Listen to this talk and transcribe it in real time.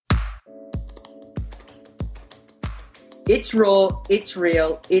It's raw, it's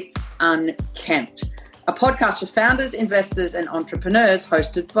real, it's unkempt. A podcast for founders, investors and entrepreneurs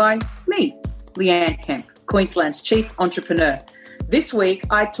hosted by me, Leanne Kemp, Queensland's Chief Entrepreneur. This week,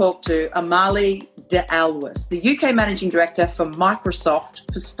 I talked to Amali de Alwis, the UK Managing Director for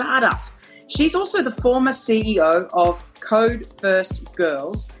Microsoft for Startups. She's also the former CEO of Code First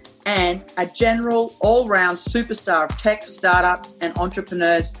Girls and a general all-round superstar of tech startups and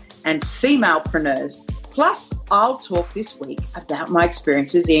entrepreneurs and femalepreneurs. Plus, I'll talk this week about my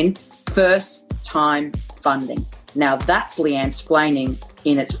experiences in first-time funding. Now, that's Leanne-splaining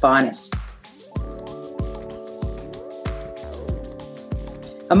in its finest.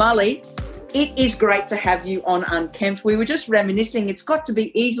 Amali, it is great to have you on Unkempt. We were just reminiscing. It's got to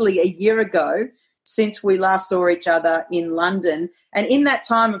be easily a year ago since we last saw each other in London. And in that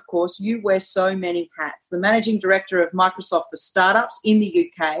time, of course, you wear so many hats. The Managing Director of Microsoft for Startups in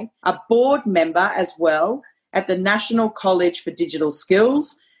the UK, a board member as well at the National College for Digital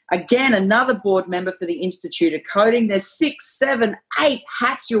Skills, again, another board member for the Institute of Coding. There's 6, 7, 8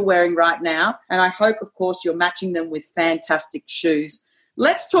 hats you're wearing right now. And I hope, of course, you're matching them with fantastic shoes.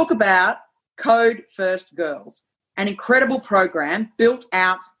 Let's talk about Code First Girls, an incredible program built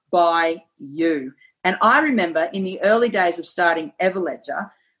out by you. And I remember in the early days of starting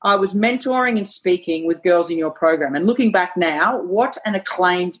Everledger, I was mentoring and speaking with girls in your program. And looking back now, what an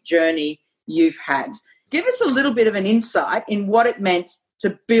acclaimed journey you've had. Give us a little bit of an insight in what it meant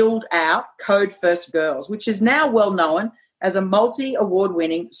to build out Code First Girls, which is now well known as a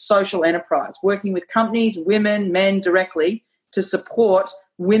multi-award-winning social enterprise, working with companies, women, men directly to support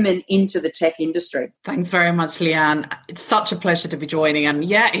women into the tech industry. Thanks very much, Leanne. It's such a pleasure to be joining. And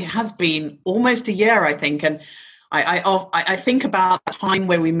yeah, it has been almost a year, I think. And I think about the time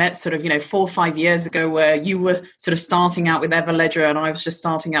where we met 4 or 5 years ago, where you were sort of starting out with Everledger and I was just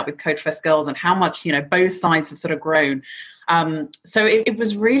starting out with Code First Girls, and how much, both sides have sort of grown. So it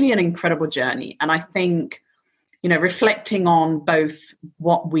was really an incredible journey. And I think, reflecting on both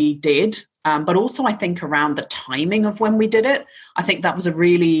what we did, but also I think around the timing of when we did it, I think that was a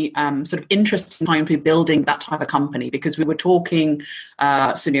really sort of interesting time to be building that type of company, because we were talking,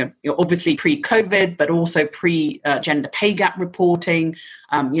 obviously pre-COVID, but also pre-gender pay gap reporting,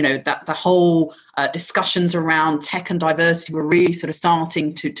 that the whole discussions around tech and diversity were really sort of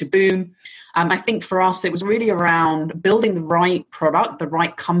starting to boom. I think for us, it was really around building the right product, the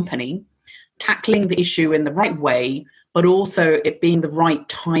right company, tackling the issue in the right way, but also it being the right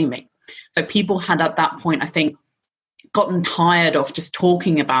timing. So people had at that point, I think, gotten tired of just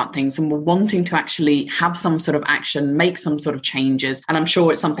talking about things and were wanting to actually have some sort of action, make some sort of changes. And I'm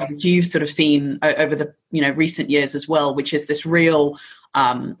sure it's something that you've sort of seen over the recent years as well, which is this real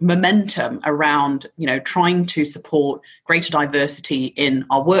momentum around trying to support greater diversity in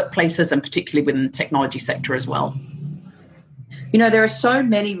our workplaces and particularly within the technology sector as well. There are so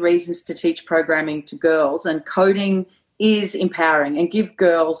many reasons to teach programming to girls, and coding is empowering and give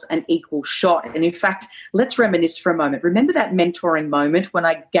girls an equal shot. And in fact, let's reminisce for a moment. Remember that mentoring moment when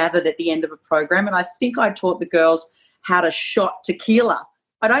I gathered at the end of a program and I think I taught the girls how to shot tequila.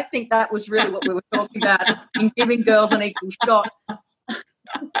 I don't think that was really what we were talking about in giving girls an equal shot.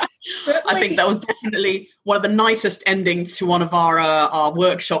 I think that was definitely one of the nicest endings to one of our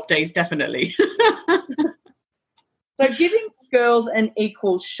workshop days, definitely. So giving girls an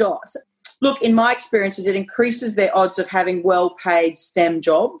equal shot. Look, in my experiences, it increases their odds of having well-paid STEM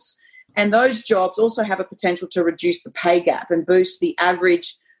jobs, and those jobs also have a potential to reduce the pay gap and boost the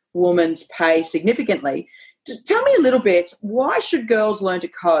average woman's pay significantly. Tell me a little bit, why should girls learn to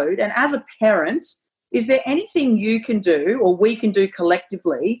code? And as a parent, is there anything you can do or we can do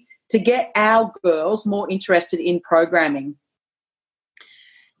collectively to get our girls more interested in programming?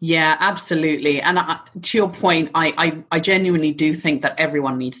 Yeah, absolutely. And to your point, I genuinely do think that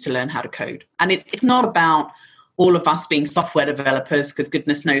everyone needs to learn how to code. And it's not about all of us being software developers, because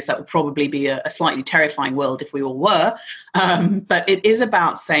goodness knows that would probably be a slightly terrifying world if we all were. But it is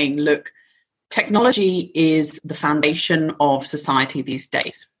about saying, look, technology is the foundation of society these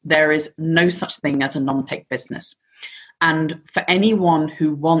days. There is no such thing as a non-tech business. And for anyone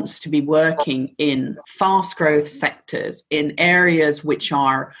who wants to be working in fast growth sectors, in areas which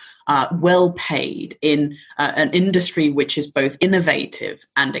are well paid, in an industry which is both innovative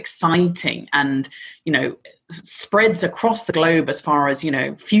and exciting and, spreads across the globe as far as,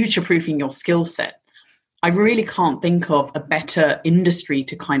 future-proofing your skill set, I really can't think of a better industry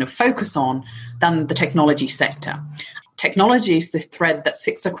to kind of focus on than the technology sector. Technology is the thread that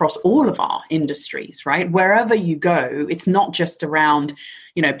sits across all of our industries, right? Wherever you go, it's not just around,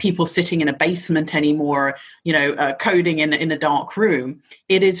 people sitting in a basement anymore, coding in a dark room.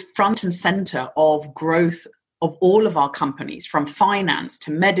 It is front and center of growth of all of our companies, from finance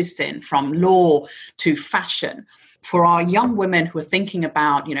to medicine, from law to fashion. For our young women who are thinking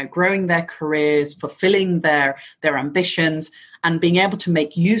about, growing their careers, fulfilling their ambitions, and being able to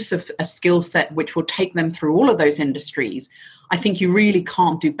make use of a skill set which will take them through all of those industries, I think you really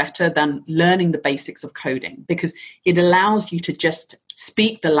can't do better than learning the basics of coding, because it allows you to just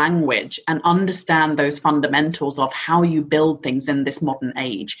speak the language and understand those fundamentals of how you build things in this modern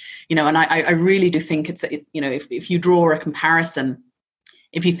age. And I really do think if you draw a comparison,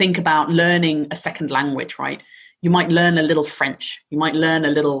 if you think about learning a second language, right? You might learn a little French, you might learn a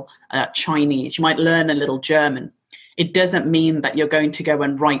little Chinese, you might learn a little German. It doesn't mean that you're going to go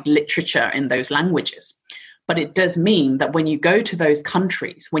and write literature in those languages. But it does mean that when you go to those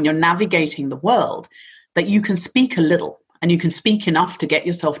countries, when you're navigating the world, that you can speak a little, and you can speak enough to get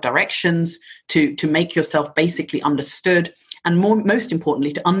yourself directions, to make yourself basically understood, and most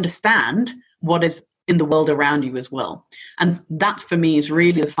importantly, to understand what is in the world around you as well. And that for me is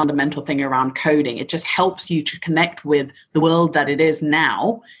really the fundamental thing around coding. It just helps you to connect with the world that it is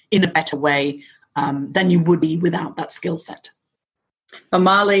now in a better way than you would be without that skill set.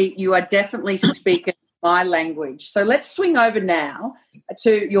 Amali, you are definitely speaking my language. So let's swing over now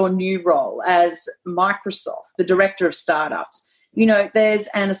to your new role as Microsoft, the director of startups. There's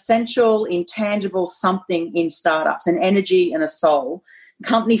an essential, intangible something in startups, an energy and a soul.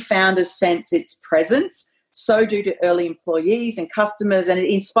 Company founders sense its presence, so do early employees and customers, and it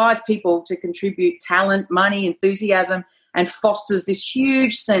inspires people to contribute talent, money, enthusiasm, and fosters this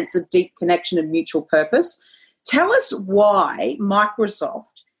huge sense of deep connection and mutual purpose. Tell us why Microsoft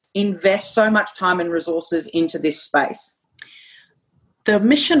invests so much time and resources into this space. The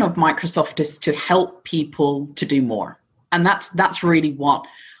mission of Microsoft is to help people to do more. And that's really what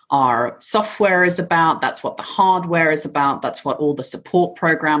our software is about. That's what the hardware is about. That's what all the support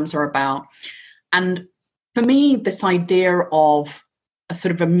programs are about. And for me, this idea of a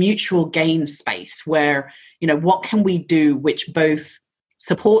sort of a mutual gain space where, what can we do which both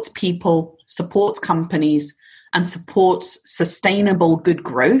supports people, supports companies, and supports sustainable good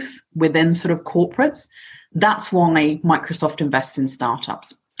growth within sort of corporates. That's why Microsoft invests in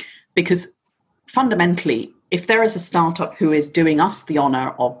startups. Because fundamentally, if there is a startup who is doing us the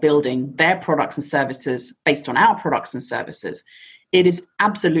honor of building their products and services based on our products and services, it is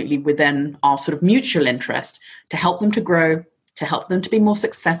absolutely within our sort of mutual interest to help them to grow, to help them to be more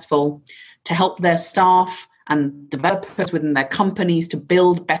successful, to help their staff and developers within their companies to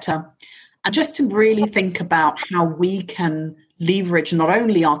build better, and just to really think about how we can leverage not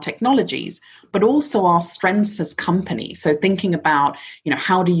only our technologies, but also our strengths as companies. So thinking about,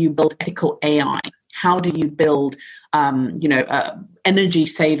 how do you build ethical AI? How do you build,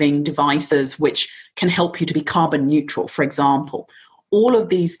 energy-saving devices which can help you to be carbon neutral, for example? All of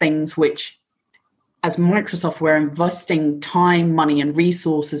these things which, as Microsoft, we're investing time, money, and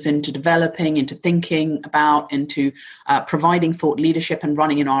resources into developing, into thinking about, into providing thought leadership and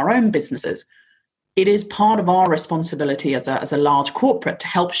running in our own businesses. It is part of our responsibility as a large corporate to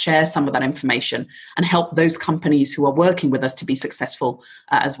help share some of that information and help those companies who are working with us to be successful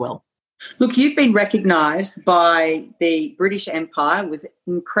as well. Look, you've been recognised by the British Empire with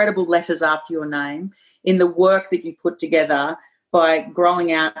incredible letters after your name in the work that you put together by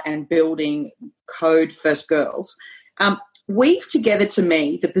growing out and building Code First Girls. Weave together to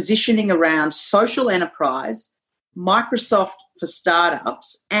me the positioning around social enterprise, Microsoft for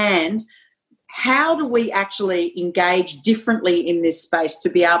startups, and how do we actually engage differently in this space to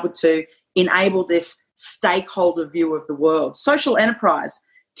be able to enable this stakeholder view of the world. Social enterprise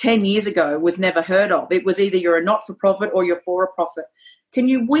 10 years ago was never heard of. It was either you're a not-for-profit or you're for a profit. Can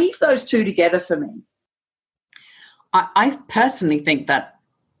you weave those two together for me? I personally think that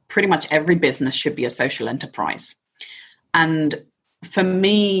pretty much every business should be a social enterprise. And for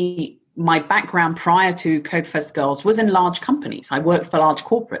me, my background prior to Code First Girls was in large companies. I worked for large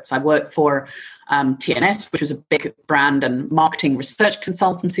corporates. I worked for TNS, which was a big brand and marketing research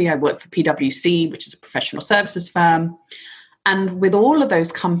consultancy. I worked for PwC, which is a professional services firm. And with all of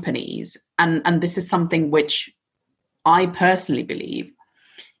those companies, and this is something which I personally believe,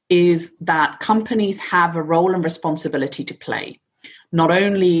 is that companies have a role and responsibility to play, not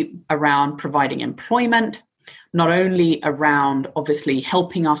only around providing employment, not only around obviously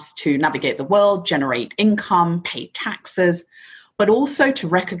helping us to navigate the world, generate income, pay taxes, but also to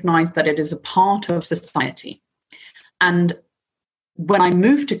recognize that it is a part of society. And when I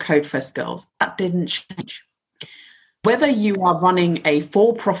moved to Code First Girls, that didn't change. Whether you are running a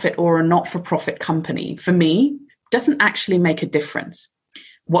for-profit or a not-for-profit company, for me, doesn't actually make a difference.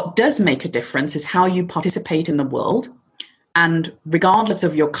 What does make a difference is how you participate in the world. And regardless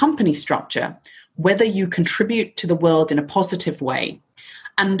of your company structure, whether you contribute to the world in a positive way.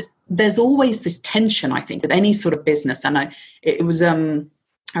 And there's always this tension, I think, with any sort of business. And I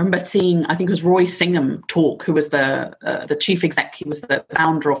remember seeing, I think it was Roy Singham talk, who was the chief exec. He was the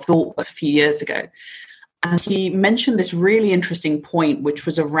founder of ThoughtWorks a few years ago. And he mentioned this really interesting point, which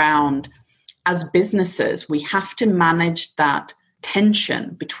was around, as businesses, we have to manage that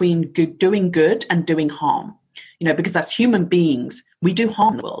tension between doing good and doing harm. Because as human beings, we do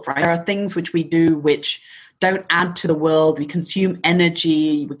harm the world, right? There are things which we do which don't add to the world. We consume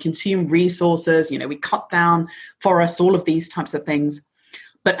energy, we consume resources, we cut down forests, all of these types of things.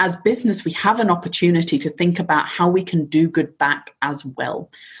 But as business, we have an opportunity to think about how we can do good back as well.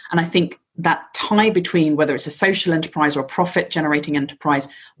 And I think that tie between whether it's a social enterprise or a profit-generating enterprise,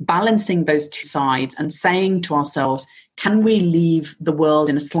 balancing those two sides and saying to ourselves, can we leave the world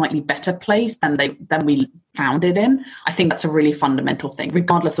in a slightly better place than we found it in? I think that's a really fundamental thing,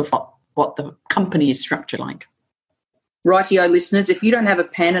 regardless of what the company is structured like. Rightio, listeners, if you don't have a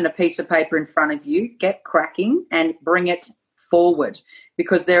pen and a piece of paper in front of you, get cracking and bring it forward,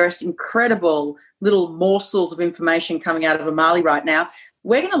 because there are incredible little morsels of information coming out of Amali right now.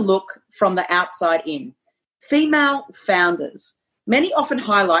 We're going to look from the outside in. Female founders. Many often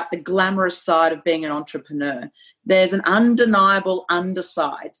highlight the glamorous side of being an entrepreneur. There's an undeniable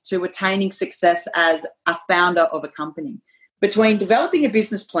underside to attaining success as a founder of a company. Between developing a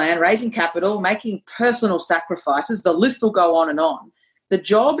business plan, raising capital, making personal sacrifices, the list will go on and on. The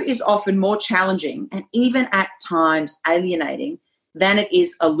job is often more challenging and even at times alienating than it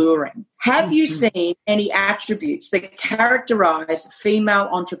is alluring. Have you seen any attributes that characterize female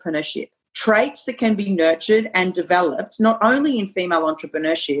entrepreneurship? Traits that can be nurtured and developed, not only in female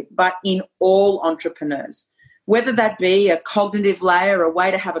entrepreneurship, but in all entrepreneurs. Whether that be a cognitive layer, a way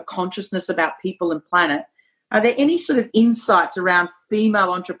to have a consciousness about people and planet, are there any sort of insights around female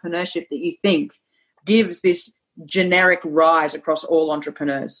entrepreneurship that you think gives this generic rise across all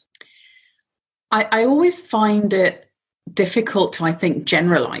entrepreneurs? I always find it difficult to, I think,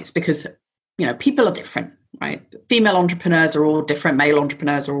 generalize because, people are different, right? Female entrepreneurs are all different. Male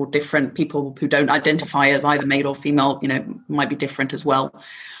entrepreneurs are all different. People who don't identify as either male or female, might be different as well.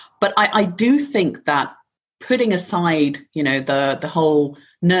 But I do think that putting aside, the whole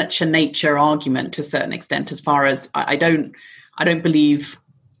nurture nature argument to a certain extent, as far as I don't believe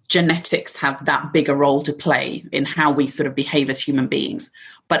genetics have that big a role to play in how we sort of behave as human beings.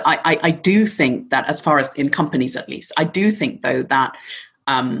 But I do think that, as far as in companies at least, I do think though that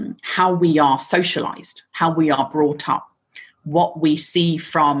how we are socialized, how we are brought up, what we see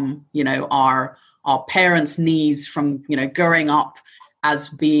from our parents' needs from growing up as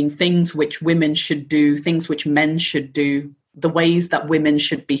being things which women should do, things which men should do, the ways that women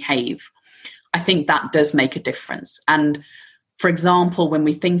should behave. I think that does make a difference. And for example, when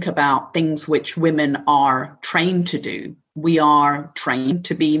we think about things which women are trained to do, we are trained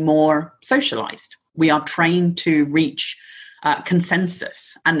to be more socialized. We are trained to reach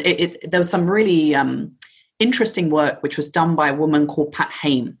consensus. And there was some really interesting work which was done by a woman called Pat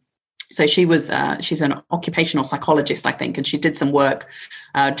Haim. So she's an occupational psychologist, I think, and she did some work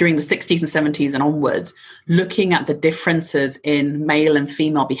during the 60s and 70s and onwards, looking at the differences in male and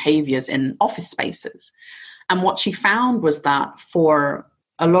female behaviors in office spaces. And what she found was that for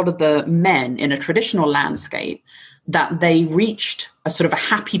a lot of the men in a traditional landscape, that they reached a sort of a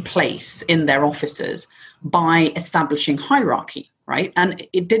happy place in their offices by establishing hierarchy, right? And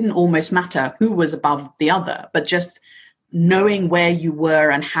it didn't almost matter who was above the other, but just knowing where you were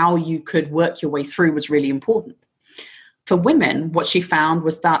and how you could work your way through was really important. For women, what she found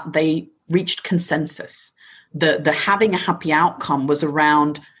was that they reached consensus. The having a happy outcome was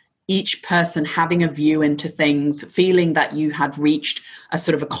around each person having a view into things, feeling that you had reached a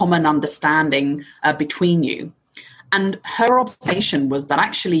sort of a common understanding between you. And her observation was that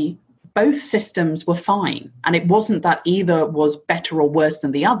actually both systems were fine. And it wasn't that either was better or worse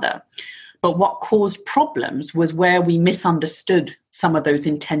than the other. But what caused problems was where we misunderstood some of those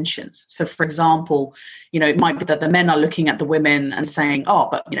intentions. So, for example, it might be that the men are looking at the women and saying, oh,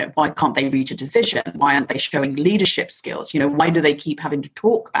 but, why can't they reach a decision? Why aren't they showing leadership skills? Why do they keep having to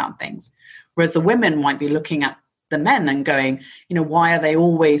talk about things? Whereas the women might be looking at the men and going, why are they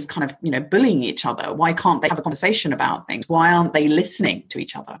always kind of, bullying each other? Why can't they have a conversation about things? Why aren't they listening to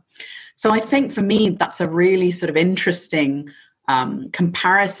each other? So I think for me, that's a really sort of interesting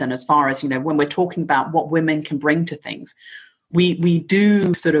comparison as far as, when we're talking about what women can bring to things. We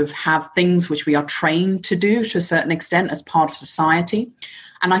do sort of have things which we are trained to do to a certain extent as part of society.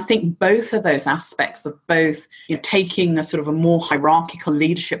 And I think both of those aspects of both, taking a sort of a more hierarchical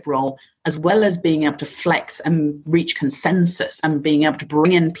leadership role, as well as being able to flex and reach consensus and being able to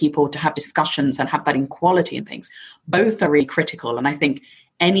bring in people to have discussions and have that equality and things, both are really critical. And I think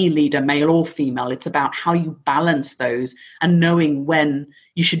any leader, male or female, it's about how you balance those and knowing when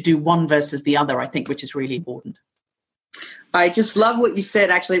you should do one versus the other, I think, which is really important. I just love what you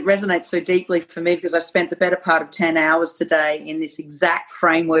said. Actually, it resonates so deeply for me because I've spent the better part of 10 hours today in this exact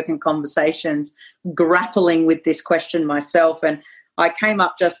framework and conversations grappling with this question myself. And I came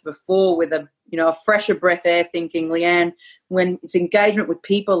up just before with a fresher breath air thinking, Leanne, when it's engagement with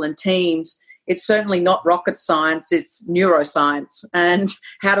people and teams, it's certainly not rocket science, it's neuroscience. And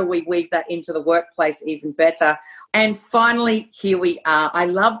how do we weave that into the workplace even better? And finally, here we are. I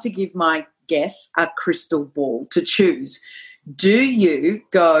love to give my guests a crystal ball to choose. Do you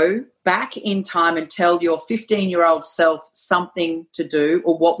go back in time and tell your 15-year-old self something to do,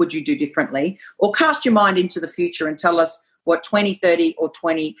 or what would you do differently? Or cast your mind into the future and tell us what 2030 or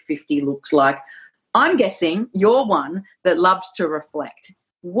 2050 looks like. I'm guessing you're one that loves to reflect.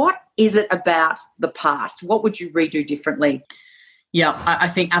 What is it about the past? What would you redo differently? Yeah, I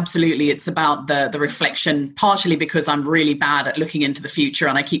think absolutely it's about the reflection, partially because I'm really bad at looking into the future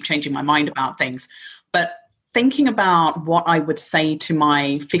and I keep changing my mind about things. But thinking about what I would say to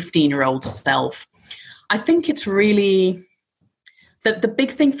my 15-year-old self, I think it's really, the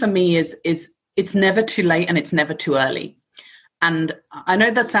big thing for me is it's never too late and it's never too early. And I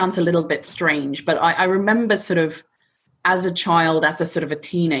know that sounds a little bit strange, but I remember sort of as a child, as a sort of a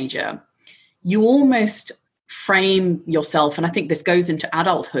teenager, you almost frame yourself, and I think this goes into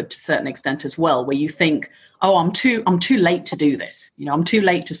adulthood to a certain extent as well, where you think, oh, I'm too late to do this. I'm too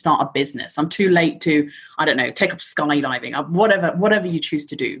late to start a business. I'm too late to, I don't know, take up skydiving, whatever you choose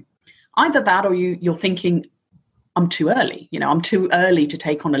to do. Either that, or you're thinking, I'm too early. I'm too early to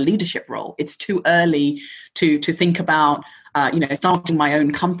take on a leadership role. It's too early to think about, starting my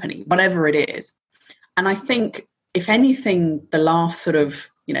own company, whatever it is. And I think, if anything, the last sort of,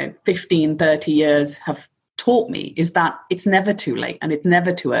 15, 30 years have taught me is that it's never too late and it's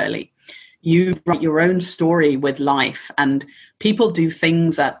never too early. You write your own story with life, and people do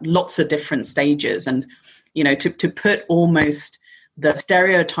things at lots of different stages. And, to put almost the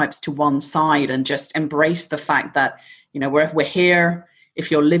stereotypes to one side and just embrace the fact that, we're here.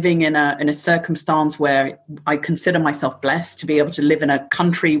 If you're living in a circumstance where I consider myself blessed to be able to live in a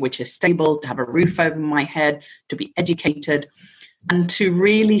country which is stable, to have a roof over my head, to be educated, and to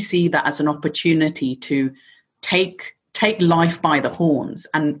really see that as an opportunity to take life by the horns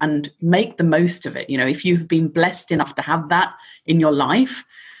and make the most of it. If you've been blessed enough to have that in your life,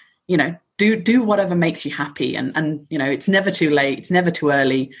 do whatever makes you happy. And it's never too late. It's never too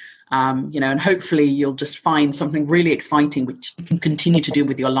early. And hopefully you'll just find something really exciting which you can continue to do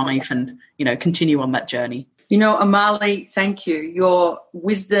with your life and, continue on that journey. Amali, thank you. Your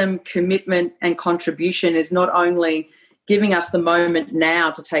wisdom, commitment and contribution is not only giving us the moment now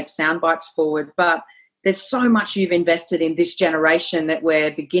to take sound bites forward, but there's so much you've invested in this generation that we're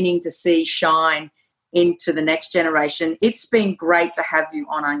beginning to see shine into the next generation. It's been great to have you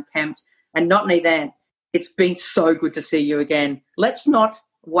on Unkempt. And not only that, it's been so good to see you again. Let's not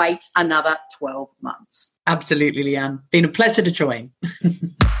wait another 12 months. Absolutely, Leanne. Been a pleasure to join.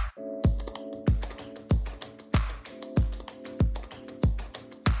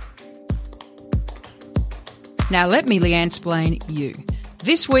 Now let me, Leanne, explain you.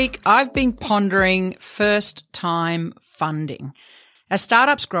 This week, I've been pondering first-time funding. As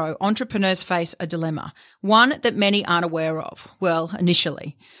startups grow, entrepreneurs face a dilemma, one that many aren't aware of, well,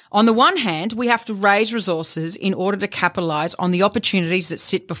 initially. On the one hand, we have to raise resources in order to capitalise on the opportunities that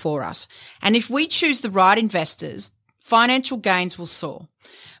sit before us. And if we choose the right investors, financial gains will soar.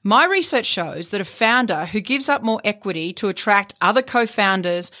 My research shows that a founder who gives up more equity to attract other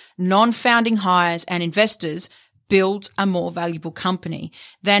co-founders, non-founding hires and investors builds a more valuable company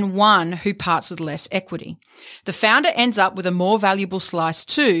than one who parts with less equity. The founder ends up with a more valuable slice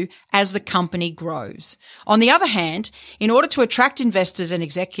too as the company grows. On the other hand, in order to attract investors and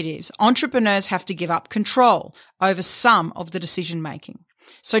executives, entrepreneurs have to give up control over some of the decision making.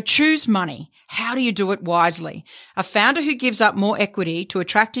 So choose money. How do you do it wisely? A founder who gives up more equity to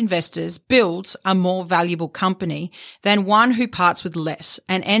attract investors builds a more valuable company than one who parts with less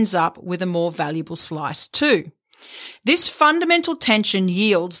and ends up with a more valuable slice too. This fundamental tension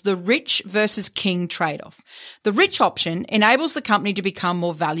yields the rich versus king trade-off. The rich option enables the company to become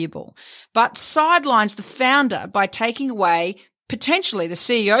more valuable, but sidelines the founder by taking away potentially the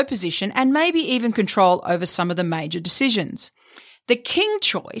CEO position and maybe even control over some of the major decisions. The king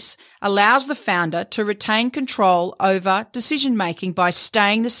choice allows the founder to retain control over decision-making by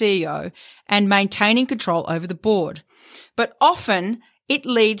staying the CEO and maintaining control over the board. But often it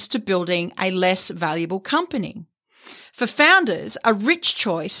leads to building a less valuable company. For founders, a rich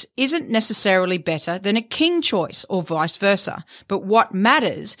choice isn't necessarily better than a king choice or vice versa, but what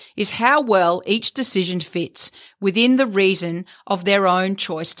matters is how well each decision fits within the reason of their own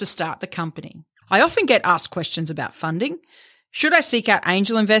choice to start the company. I often get asked questions about funding. Should I seek out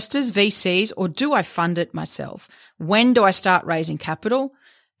angel investors, VCs, or do I fund it myself? When do I start raising capital?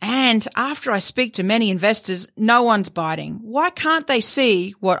 And after I speak to many investors, no one's biting. Why can't they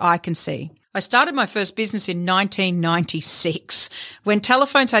see what I can see? I started my first business in 1996 when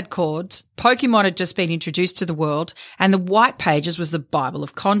telephones had cords, Pokemon had just been introduced to the world, and the white pages was the Bible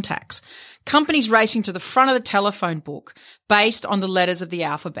of contacts. Companies racing to the front of the telephone book based on the letters of the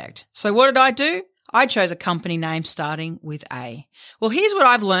alphabet. So what did I do? I chose a company name starting with A. Well, here's what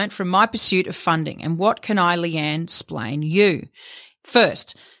I've learned from my pursuit of funding and what can I, Leanne, explain you.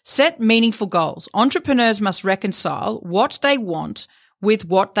 First, set meaningful goals. Entrepreneurs must reconcile what they want with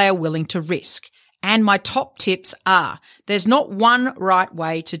what they are willing to risk. And my top tips are, there's not one right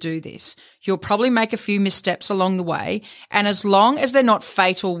way to do this. You'll probably make a few missteps along the way, and as long as they're not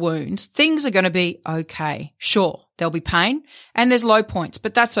fatal wounds, things are going to be okay. Sure, there'll be pain, and there's low points,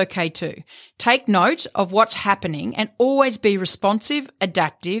 but that's okay too. Take note of what's happening and always be responsive,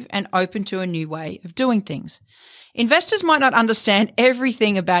 adaptive, and open to a new way of doing things. Investors might not understand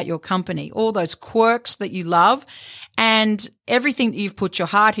everything about your company, all those quirks that you love and everything that you've put your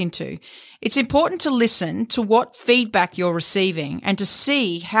heart into. It's important to listen to what feedback you're receiving and to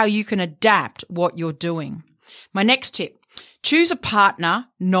see how you can adapt what you're doing. My next tip, choose a partner,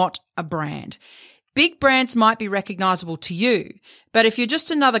 not a brand. Big brands might be recognizable to you, but if you're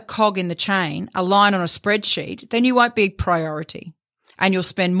just another cog in the chain, a line on a spreadsheet, then you won't be a priority. And you'll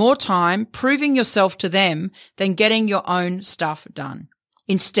spend more time proving yourself to them than getting your own stuff done.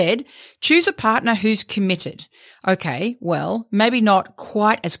 Instead, choose a partner who's committed. Okay, well, maybe not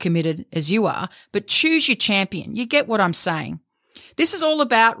quite as committed as you are, but choose your champion. You get what I'm saying. This is all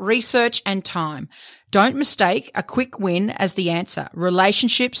about research and time. Don't mistake a quick win as the answer.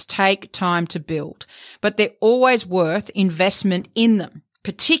 Relationships take time to build, but they're always worth investment in them,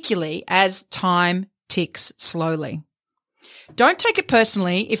 particularly as time ticks slowly. Don't take it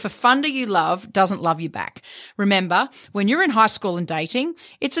personally if a funder you love doesn't love you back. Remember, when you're in high school and dating,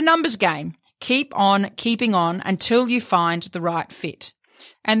 it's a numbers game. Keep on keeping on until you find the right fit.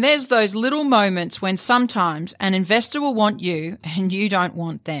 And there's those little moments when sometimes an investor will want you and you don't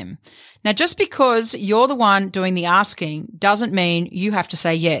want them. Now, just because you're the one doing the asking doesn't mean you have to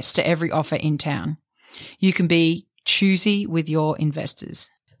say yes to every offer in town. You can be choosy with your investors.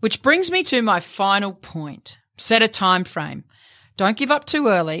 Which brings me to my final point. Set a time frame. Don't give up too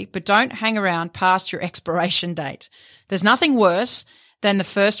early, but don't hang around past your expiration date. There's nothing worse than the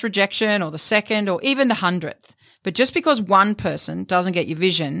first rejection or the second or even the 100th. But just because one person doesn't get your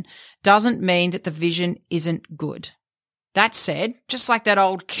vision doesn't mean that the vision isn't good. That said, just like that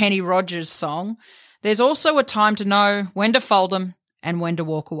old Kenny Rogers song, there's also a time to know when to fold them and when to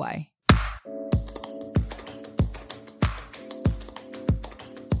walk away.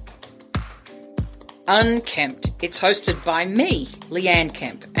 Unkempt. It's hosted by me, Leanne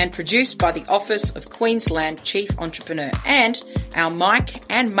Kemp, and produced by the Office of Queensland Chief Entrepreneur and our Mike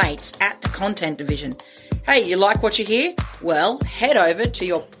and mates at the Content Division. Hey, you like what you hear? Well, head over to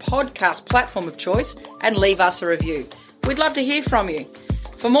your podcast platform of choice and leave us a review. We'd love to hear from you.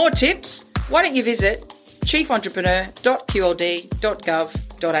 For more tips, why don't you visit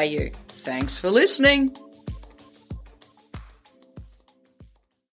chiefontrepreneur.qld.gov.au. Thanks for listening.